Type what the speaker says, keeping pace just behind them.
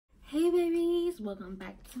welcome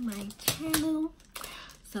back to my channel.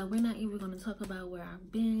 So we're not even going to talk about where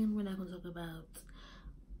I've been. We're not going to talk about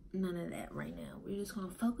none of that right now. We're just going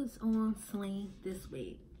to focus on slaying this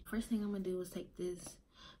wig. First thing I'm going to do is take this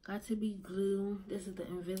got2b glue. This is the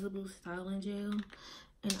invisible styling gel,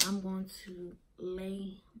 and I'm going to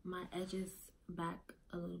lay my edges back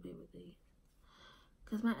a little bit with these,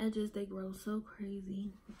 because my edges, they grow so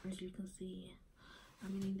crazy. As you can see,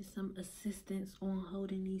 I'm gonna need some assistance on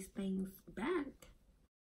holding these things back.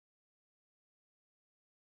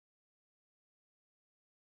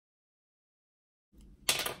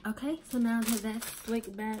 Okay, so now that that's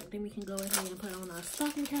slicked back, then we can go ahead and put on our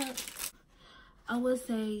stocking cap. I would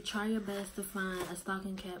say try your best to find a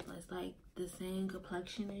stocking cap that's like the same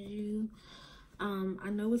complexion as you. I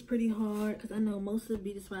know it's pretty hard because I know most of the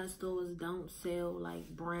beauty supply stores don't sell like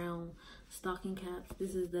brown stocking caps.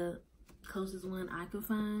 This is the closest one I could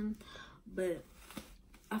find, but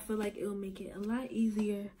I feel like it'll make it a lot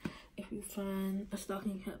easier if you find a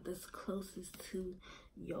stocking cap that's closest to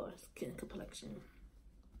your skin complexion.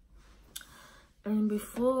 And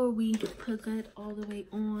before we put that all the way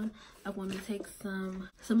on, I want to take some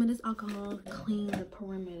of this alcohol, clean the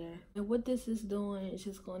perimeter. And what this is doing is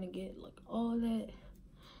just going to get like all that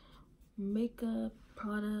makeup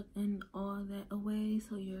product and all that away,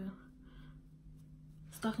 so your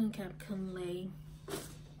stocking cap can lay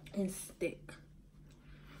and stick.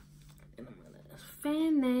 And I'm gonna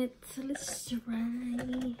fan that till it's dry.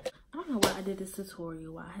 I don't know why I did this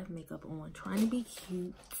tutorial while I have makeup on, trying to be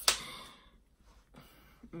cute.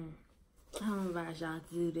 I don't advise y'all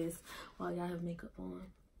to do this while y'all have makeup on.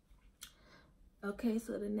 Okay,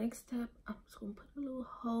 so the next step, I'm just gonna put a little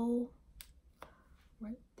hole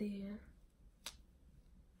right there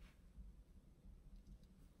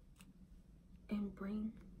and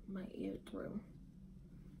bring my ear through.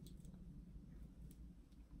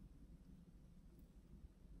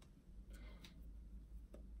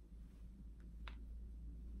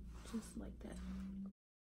 Just like that.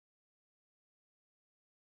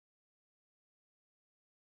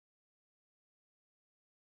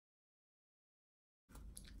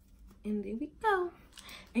 And there we go.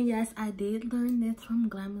 And yes, I did learn this from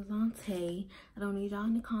𝕊𝕊𝕄𝕄𝔼. I don't need y'all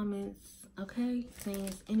in the comments, okay, saying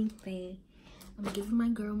it's anything. I'm giving my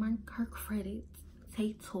girl her credit.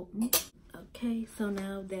 Tay taught me. Okay, so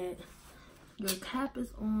now that your cap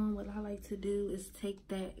is on, what I like to do is take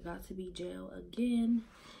that got2b gel again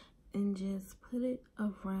and just put it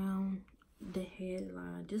around the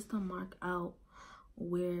headline, just to mark out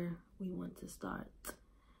where we want to start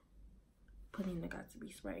putting the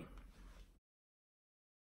got2b spray.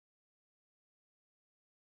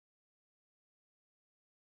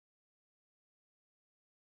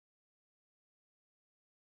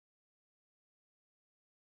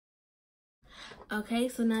 Okay,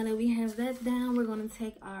 so now that we have that down, we're going to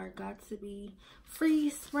take our got2b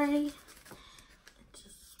freeze spray and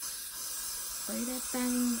just spray that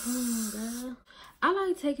thing on, girl. I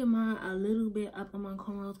like taking mine a little bit up on my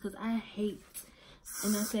cornrows because I hate,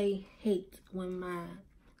 and I say hate, when my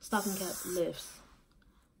stocking cap lifts.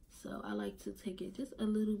 So I like to take it just a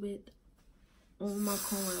little bit on my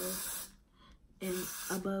cornrows and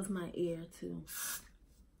above my ear too.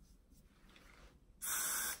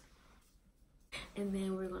 And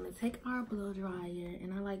then we're going to take our blow dryer,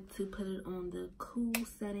 and I like to put it on the cool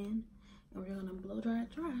setting, and we're going to blow dry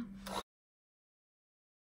it dry.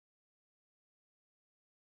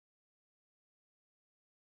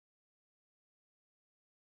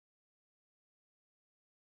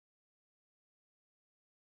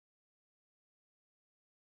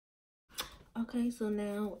 Okay, so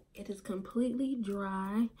now it is completely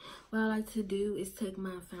dry. What I like to do is take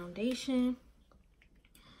my foundation,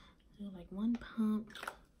 do like one pump,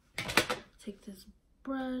 take this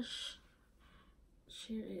brush,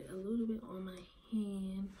 share it a little bit on my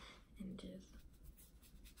hand, and just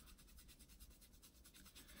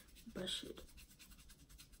brush it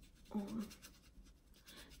on.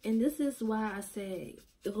 And this is why I say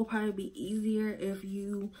it will probably be easier if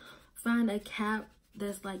you find a cap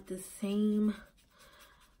that's like the same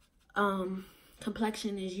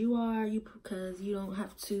complexion as you are, because you don't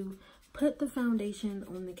have to put the foundation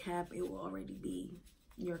on the cap. It will already be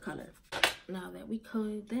your color. Now that we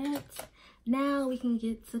colored that, now we can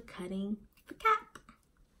get to cutting the cap.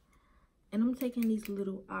 And I'm taking these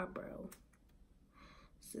little eyebrow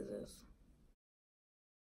scissors.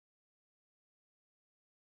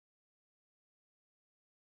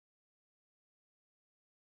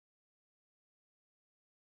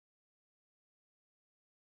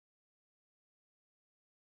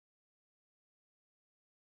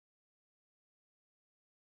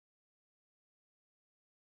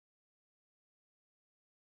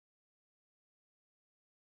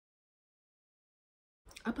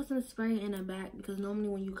 I put some spray in the back because normally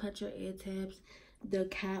when you cut your ear tabs, the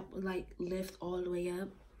cap like lift all the way up.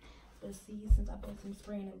 But see, since I put some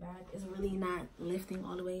spray in the back, it's really not lifting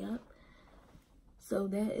all the way up. So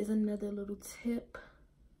that is another little tip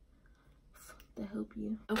to help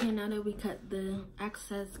you. Okay, now that we cut the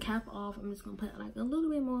excess cap off, I'm just gonna put like a little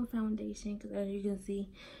bit more foundation because as you can see,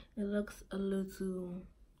 it looks a little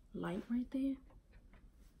light right there.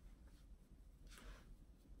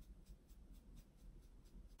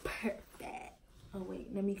 Perfect. Oh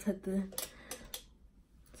wait, let me cut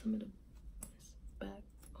some of the back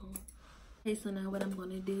off. Okay, so now what I'm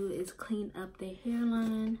gonna do is clean up the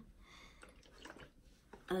hairline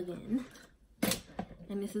again.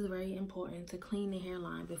 And this is very important to clean the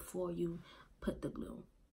hairline before you put the glue.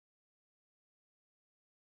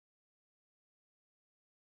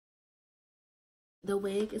 The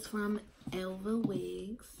wig is from Elva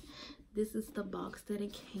Wigs. This is the box that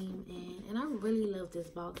it came in. And I really love this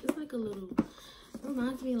box. It's like a little, it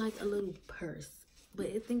reminds me like a little purse. But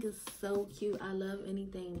I think it's so cute. I love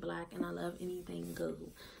anything black and I love anything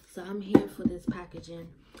gold. So I'm here for this packaging.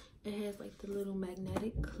 It has like the little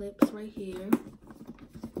magnetic clips right here.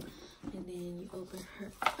 And then you open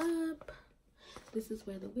her up. This is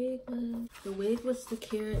where the wig was. The wig was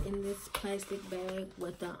secured in this plastic bag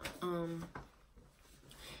with the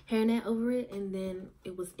hairnet over it, and then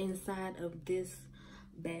it was inside of this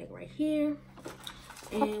bag right here.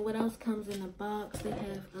 And what else comes in the box? They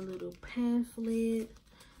have a little pamphlet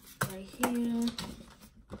right here,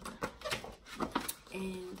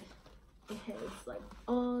 and it has like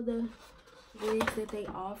all the wigs that they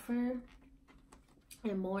offer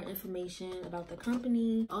and more information about the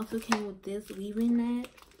company. Also came with this weaving mat,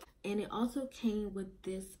 and it also came with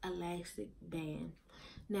this elastic band.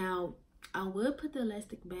 Now I would put the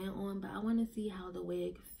elastic band on, but I want to see how the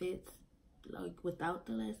wig fits like without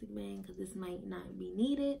the elastic band because this might not be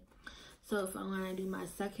needed. So if I'm gonna do my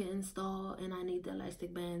second install and I need the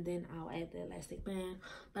elastic band, then I'll add the elastic band.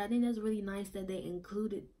 But I think that's really nice that they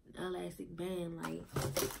included elastic band. Like,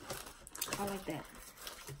 I like that.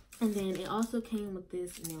 And then it also came with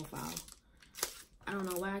this nail file. I don't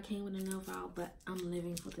know why I came with a nail file, but I'm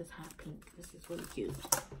living for this hot pink. This is really cute.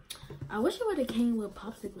 I wish it would have came with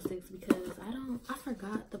popsicle sticks because I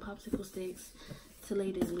forgot the popsicle sticks to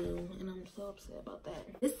lay the glue, and I'm so upset about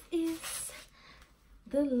that. This is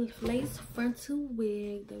the lace frontal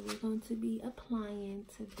wig that we're going to be applying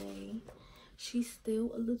today. She's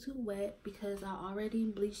still a little wet because I already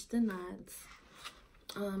bleached the knots,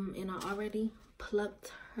 and I already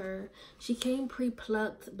plucked her. She came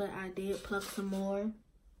pre-plucked, but I did pluck some more,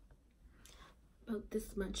 about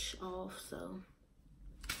this much off, so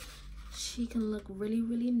she can look really,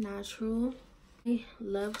 really natural. I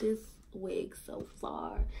love this wig so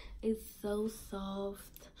far. It's so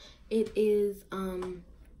soft. It is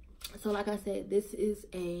so like I said, this is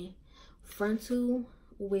a frontal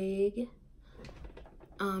wig,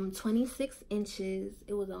 26 inches.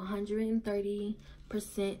 It was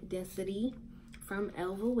 130% density from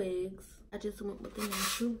Elva Wigs. I just went with the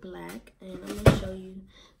natural black, and I'm gonna show you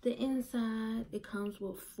the inside. It comes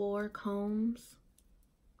with 4 combs.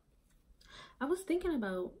 I was thinking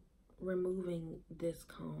about removing this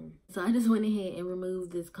comb, so I just went ahead and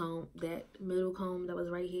removed this comb, that middle comb that was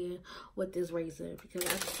right here, with this razor, because I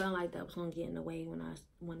just felt like that was gonna get in the way when I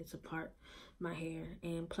wanted to part my hair.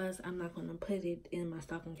 And plus I'm not gonna put it in my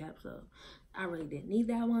stocking cap, so I really didn't need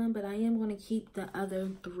that one, but I am gonna keep the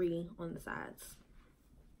other 3 on the sides.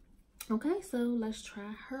 Okay, so let's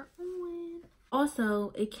try her on.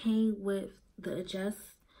 Also, it came with the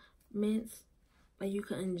adjustments. Like, you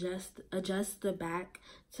can adjust the back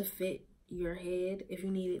to fit your head if you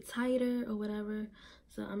need it tighter or whatever.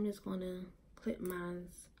 So I'm just gonna clip mine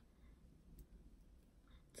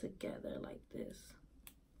together like this.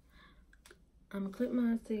 I'm gonna clip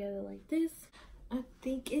mine together like this. I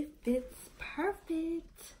think it fits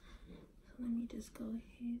perfect. So let me just go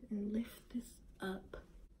ahead and lift this up.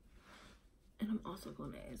 And I'm also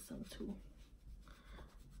gonna add some to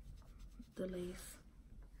the lace.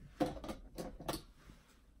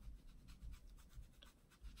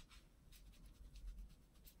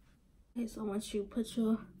 Okay, so once you put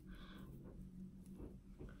your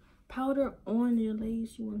powder on your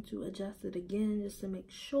lace, you want to adjust it again just to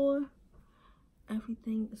make sure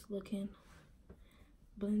everything is looking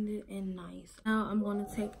blended and nice. Now I'm going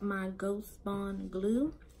to take my Ghost Bond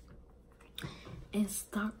glue and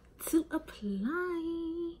start to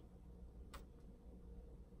apply.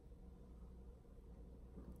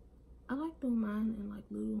 I like doing mine in like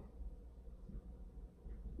little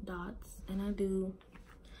dots, and I do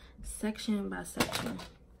section by section,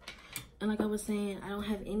 And like I was saying, I don't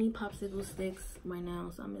have any popsicle sticks right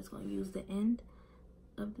now, so I'm just going to use the end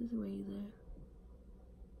of this razor.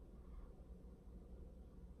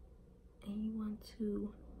 And you want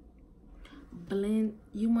to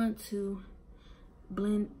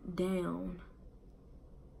blend down.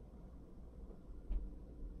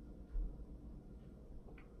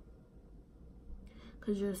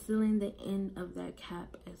 Because you're sealing the end of that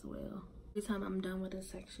cap as well. Every time I'm done with a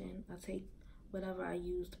section, I take whatever I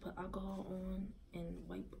use to put alcohol on and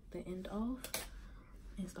wipe the end off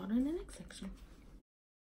and start on the next section.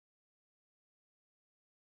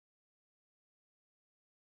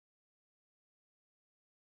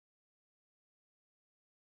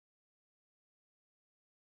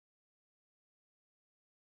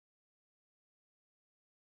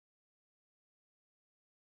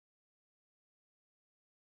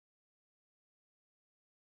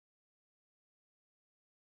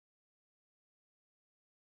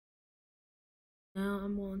 Now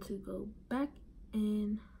I'm going to go back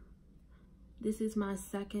in. This is my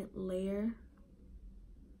second layer.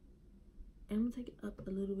 And I'm gonna take it up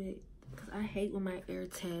a little bit because I hate when my ear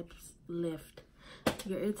tabs lift.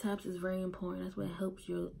 Your ear tabs is very important. That's what helps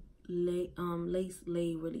your lace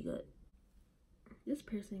lay really good. This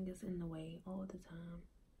piercing is in the way all the time.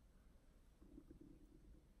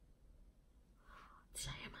 Did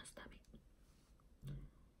I hear my stomach?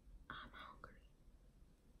 I'm hungry.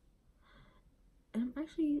 And I'm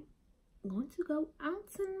actually going to go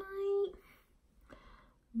out tonight.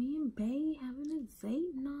 Me and Bae having a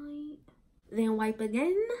date night. Then wipe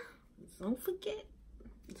again. Don't forget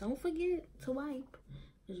to wipe,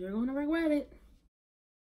 because you're gonna regret it.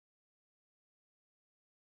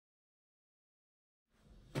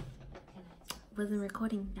 Wasn't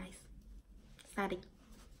recording, guys. Sorry.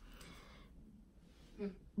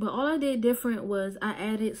 But all I did different was I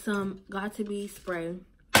added some got2b spray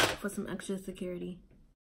for some extra security.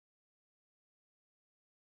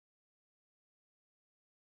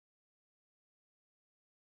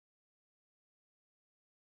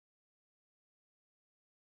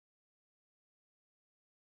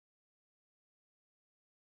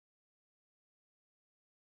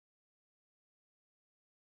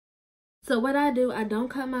 So what I do, I don't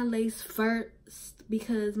cut my lace first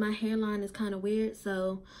because my hairline is kind of weird.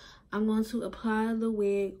 So I'm going to apply the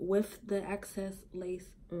wig with the excess lace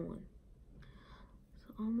on.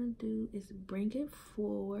 So all I'm going to do is bring it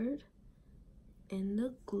forward in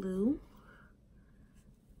the glue.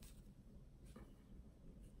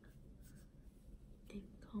 And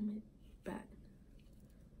comb it back.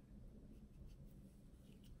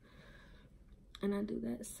 And I do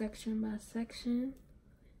that section by section.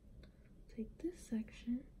 Take this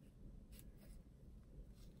section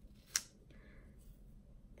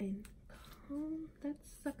and comb that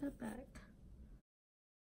sucker back.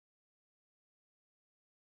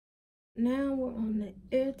 Now we're on the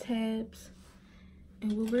ear tabs,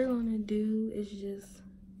 and what we're gonna do is just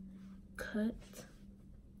cut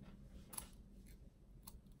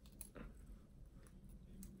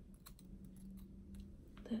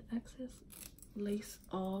the excess lace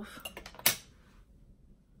off.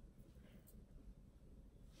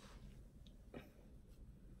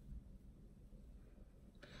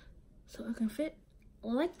 So it can fit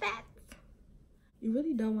like that. You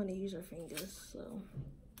really don't want to use your fingers, so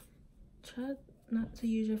try not to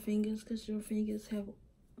use your fingers because your fingers have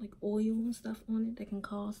like oil and stuff on it that can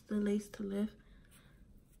cause the lace to lift.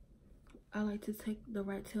 I like to take the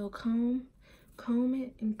right tail comb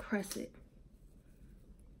it and press it.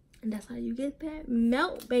 And that's how you get that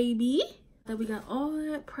melt, baby. That we got all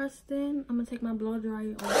that pressed in. I'm gonna take my blow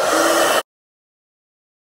dryer off.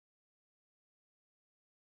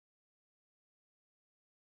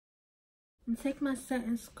 I'm gonna take my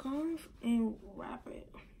satin scarf and wrap it.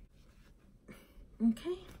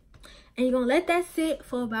 Okay, and you're gonna let that sit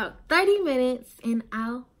for about 30 minutes and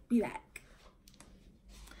I'll be back.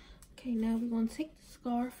 Okay, now we're gonna take the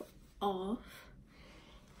scarf off.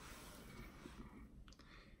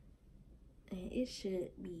 And it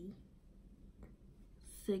should be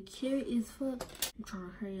secure as fuck. I'm trying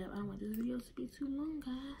to hurry up. I don't want this video to be too long,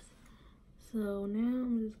 guys. So now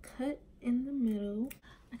I'm just cut in the middle.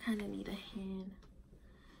 I kind of need a hand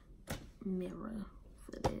mirror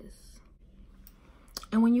for this.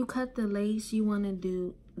 And when you cut the lace, you want to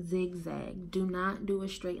do zigzag. Do not do a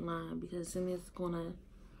straight line because then it's gonna,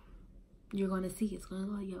 you're gonna see it's gonna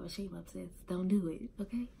look like you have a shape up, sis. Don't do it,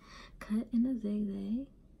 okay? Cut in a zigzag.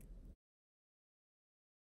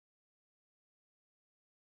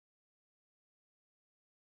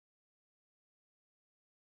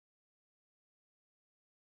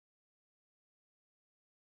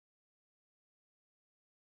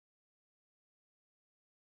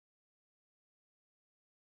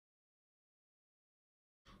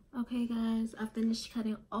 Okay guys, I finished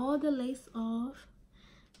cutting all the lace off.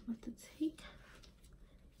 I'm going to take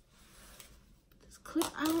this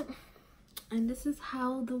clip out, and this is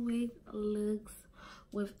how the wig looks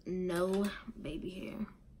with no baby hair.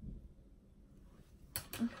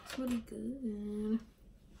 It's really good.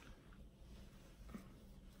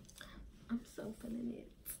 I'm so feeling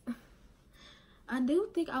it. I do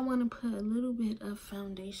think I want to put a little bit of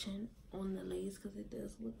foundation on the lace because it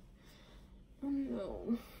does look, oh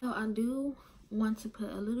no. So I do want to put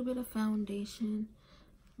a little bit of foundation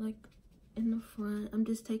like in the front. I'm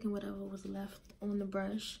just taking whatever was left on the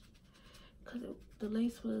brush because the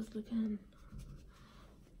lace was looking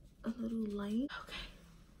a little light. Okay.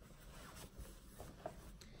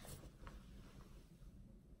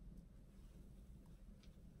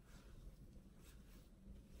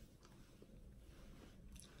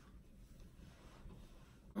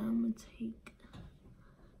 I'm gonna take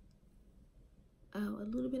out a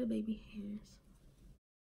little bit of baby hairs.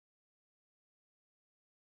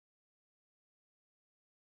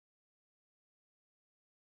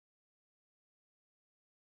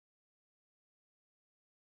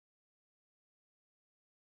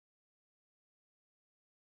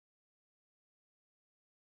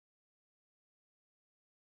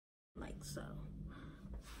 Like so.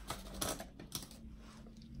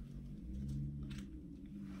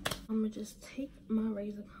 I'm gonna just take my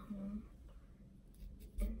razor comb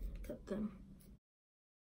and cut them.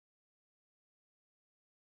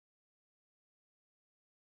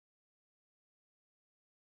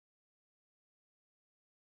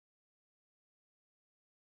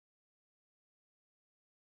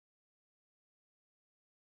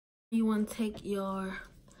 You want to take your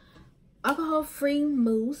alcohol-free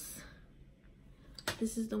mousse.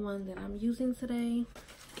 This is the one that I'm using today.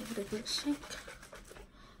 Give it a good shake.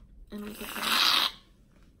 And I'm gonna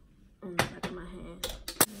on the back of my hand.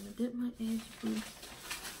 I'm gonna dip my edge piece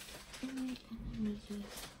in it, and I'm gonna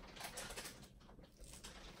just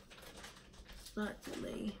start to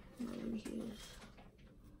lay my baby hairs.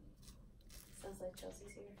 Sounds like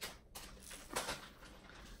Chelsea's here.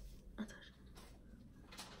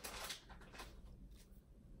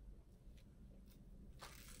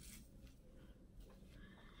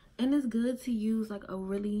 And it's good to use like a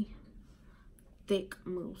really thick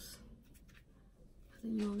mousse, so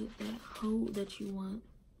you'll get that hold that you want.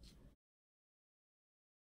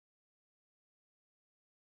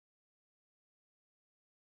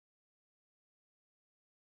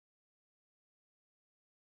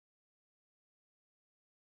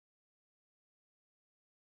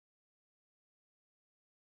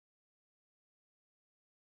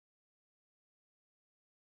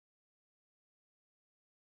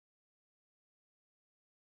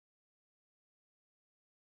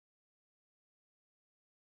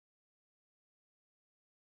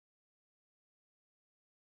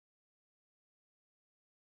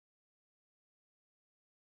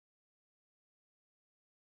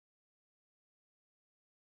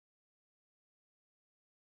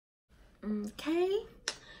 Okay,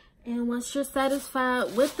 and once you're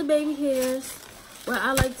satisfied with the baby hairs, what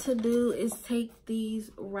I like to do is take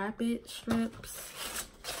these rapid strips.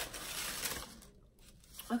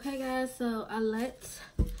 Okay guys, so I let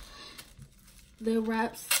the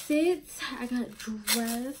wrap sit. I got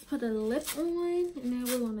dressed, put a lip on, and now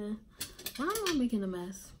we're gonna, why am I making a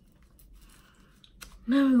mess?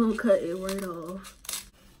 Now we're gonna cut it right off.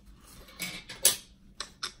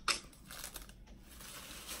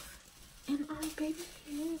 And our baby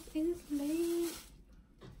hairs is laid.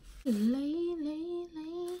 Lay.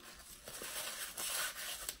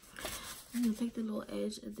 I'm gonna take the little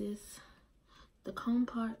edge of this, the comb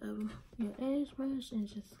part of your edge brush, and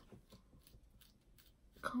just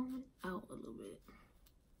comb it out a little bit.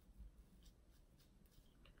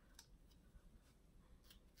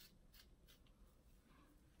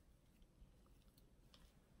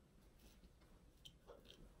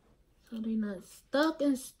 So they're not stuck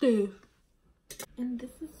and stiff. And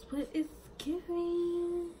this is what it's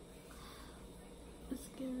giving. It's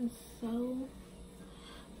giving so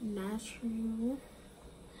natural.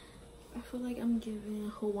 I feel like I'm giving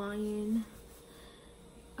Hawaiian.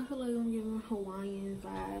 I feel like I'm giving Hawaiian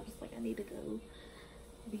vibes. Like I need to go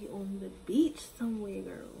be on the beach somewhere,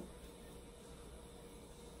 girl.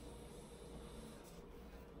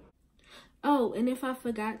 Oh, and if I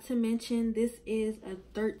forgot to mention, this is a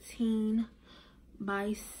 13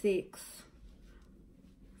 by 6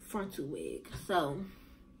 frontal wig. So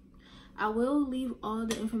I will leave all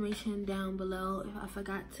the information down below if I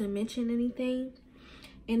forgot to mention anything.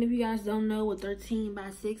 And if you guys don't know what 13 by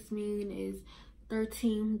 6 mean, is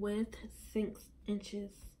 13 width, 6 inches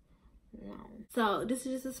So this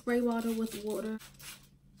is just a spray bottle with water.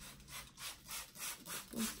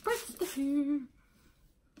 Spray stuff here.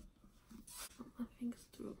 Put my fingers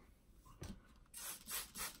through.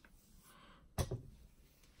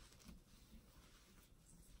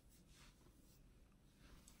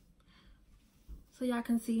 So y'all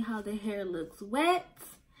can see how the hair looks wet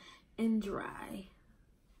and dry.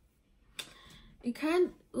 It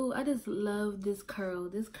ooh, I just love this curl.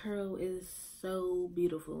 This curl is so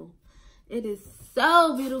beautiful. It is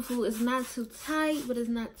so beautiful. It's not too tight, but it's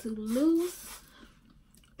not too loose.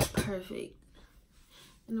 Perfect.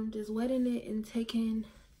 And I'm just wetting it and taking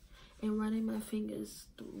and running my fingers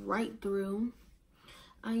right through.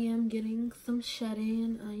 I am getting some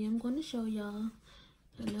shedding. I am going to show y'all.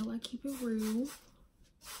 I know I keep it real.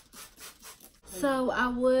 So I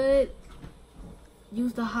would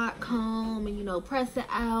use the hot comb and, you know, press it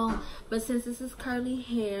out. But since this is curly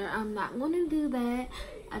hair, I'm not going to do that.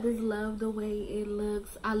 I just love the way it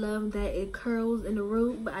looks. I love that it curls in the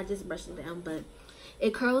root, but I just brushed it down. But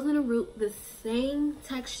it curls in the root the same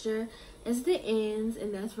texture as the ends,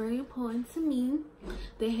 and that's very important to me.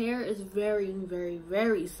 The hair is very, very,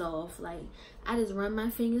 very soft. Like, I just run my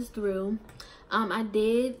fingers through. I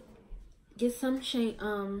did get some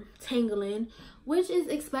tangling, which is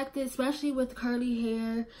expected, especially with curly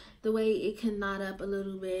hair, the way it can knot up a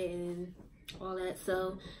little bit and all that.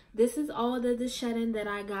 So this is all the shedding that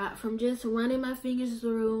I got from just running my fingers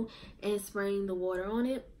through and spraying the water on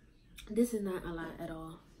it. This is not a lot at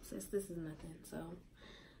all, since this is nothing, so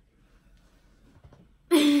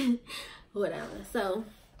whatever. So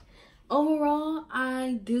overall,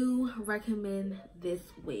 I do recommend this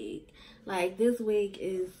wig. Like, this wig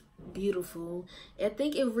is beautiful. I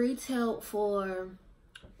think it retailed for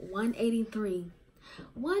 $183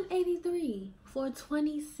 for a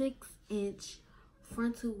 26-inch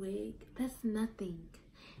frontal wig. That's nothing,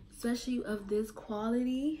 especially of this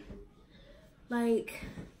quality. Like,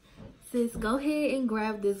 sis, go ahead and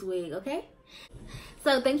grab this wig, okay?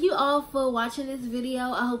 So thank you all for watching this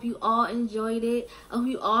video. I hope you all enjoyed it. I hope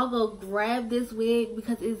you all go grab this wig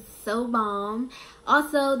because it's so bomb.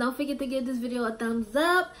 Also, don't forget to give this video a thumbs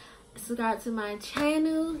up. Subscribe to my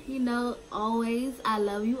channel. You know, always, I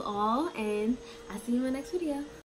love you all, and I'll see you in my next video.